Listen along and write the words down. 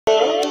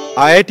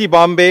IIT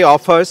Bombay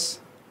offers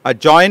a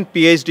joint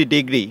PhD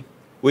degree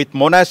with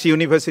Monash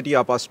University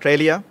of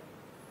Australia.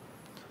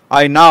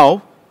 I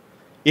now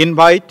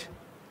invite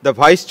the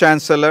Vice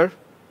Chancellor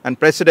and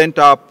President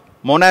of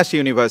Monash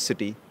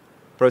University,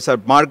 Professor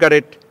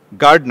Margaret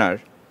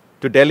Gardner,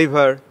 to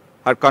deliver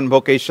her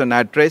convocation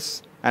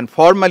address and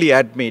formally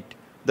admit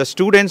the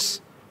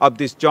students of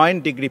this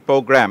joint degree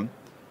program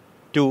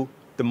to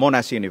the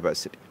Monash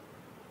University.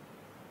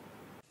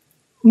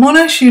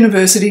 Monash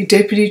University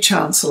Deputy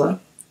Chancellor,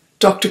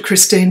 Dr.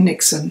 Christine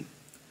Nixon,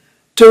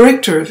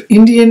 Director of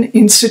Indian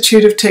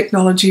Institute of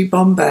Technology,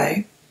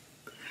 Bombay,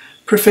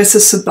 Professor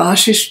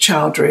Subhasis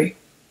Chaudhuri.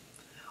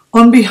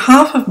 On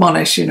behalf of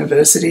Monash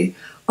University,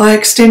 I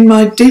extend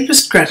my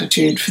deepest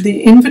gratitude for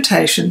the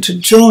invitation to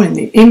join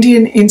the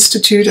Indian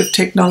Institute of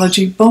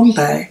Technology,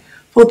 Bombay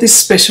for this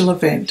special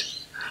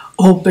event,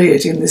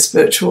 albeit in this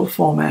virtual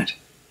format.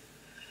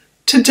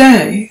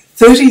 Today,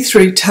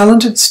 33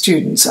 talented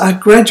students are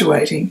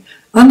graduating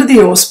under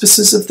the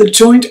auspices of the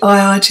joint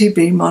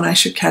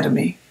IITB-Monash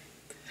Academy.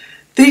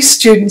 These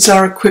students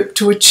are equipped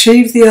to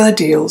achieve the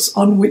ideals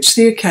on which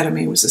the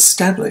Academy was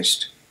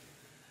established.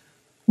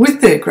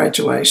 With their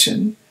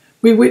graduation,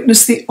 we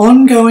witness the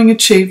ongoing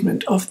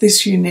achievement of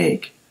this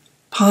unique,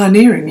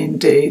 pioneering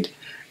indeed,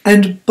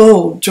 and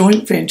bold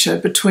joint venture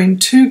between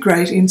two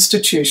great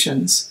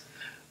institutions,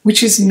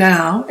 which is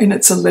now in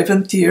its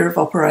 11th year of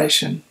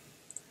operation.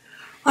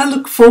 I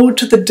look forward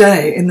to the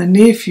day in the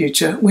near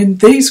future when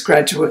these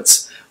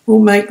graduates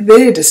will make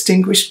their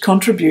distinguished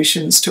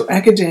contributions to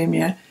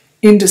academia,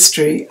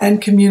 industry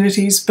and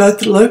communities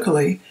both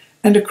locally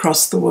and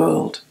across the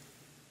world.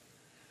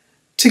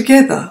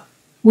 Together,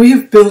 we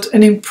have built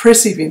an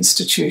impressive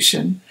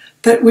institution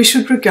that we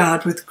should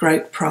regard with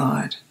great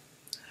pride.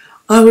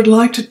 I would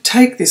like to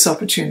take this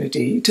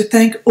opportunity to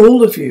thank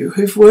all of you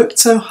who've worked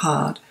so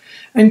hard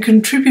and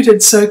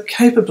contributed so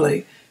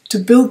capably to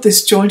build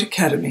this joint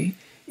academy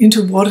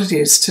into what it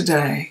is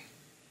today.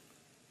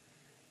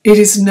 It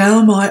is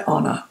now my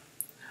honour,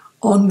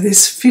 on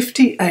this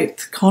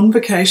 58th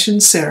convocation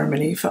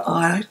ceremony for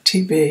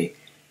IITB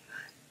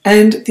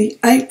and the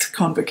 8th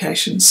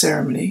convocation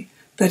ceremony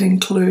that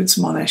includes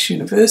Monash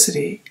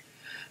University,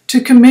 to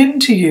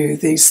commend to you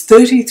these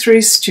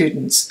 33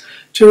 students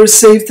to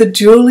receive the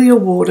duly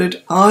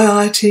awarded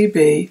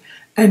IITB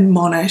and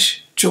Monash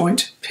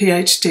joint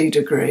PhD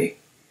degree.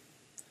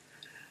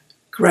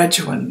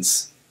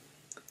 Graduands,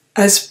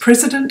 as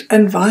President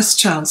and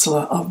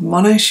Vice-Chancellor of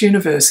Monash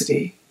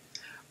University,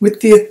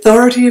 with the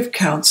authority of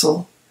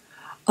Council,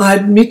 I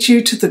admit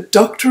you to the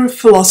Doctor of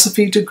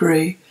Philosophy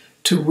degree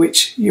to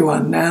which you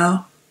are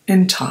now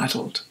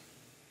entitled.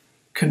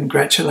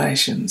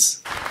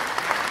 Congratulations.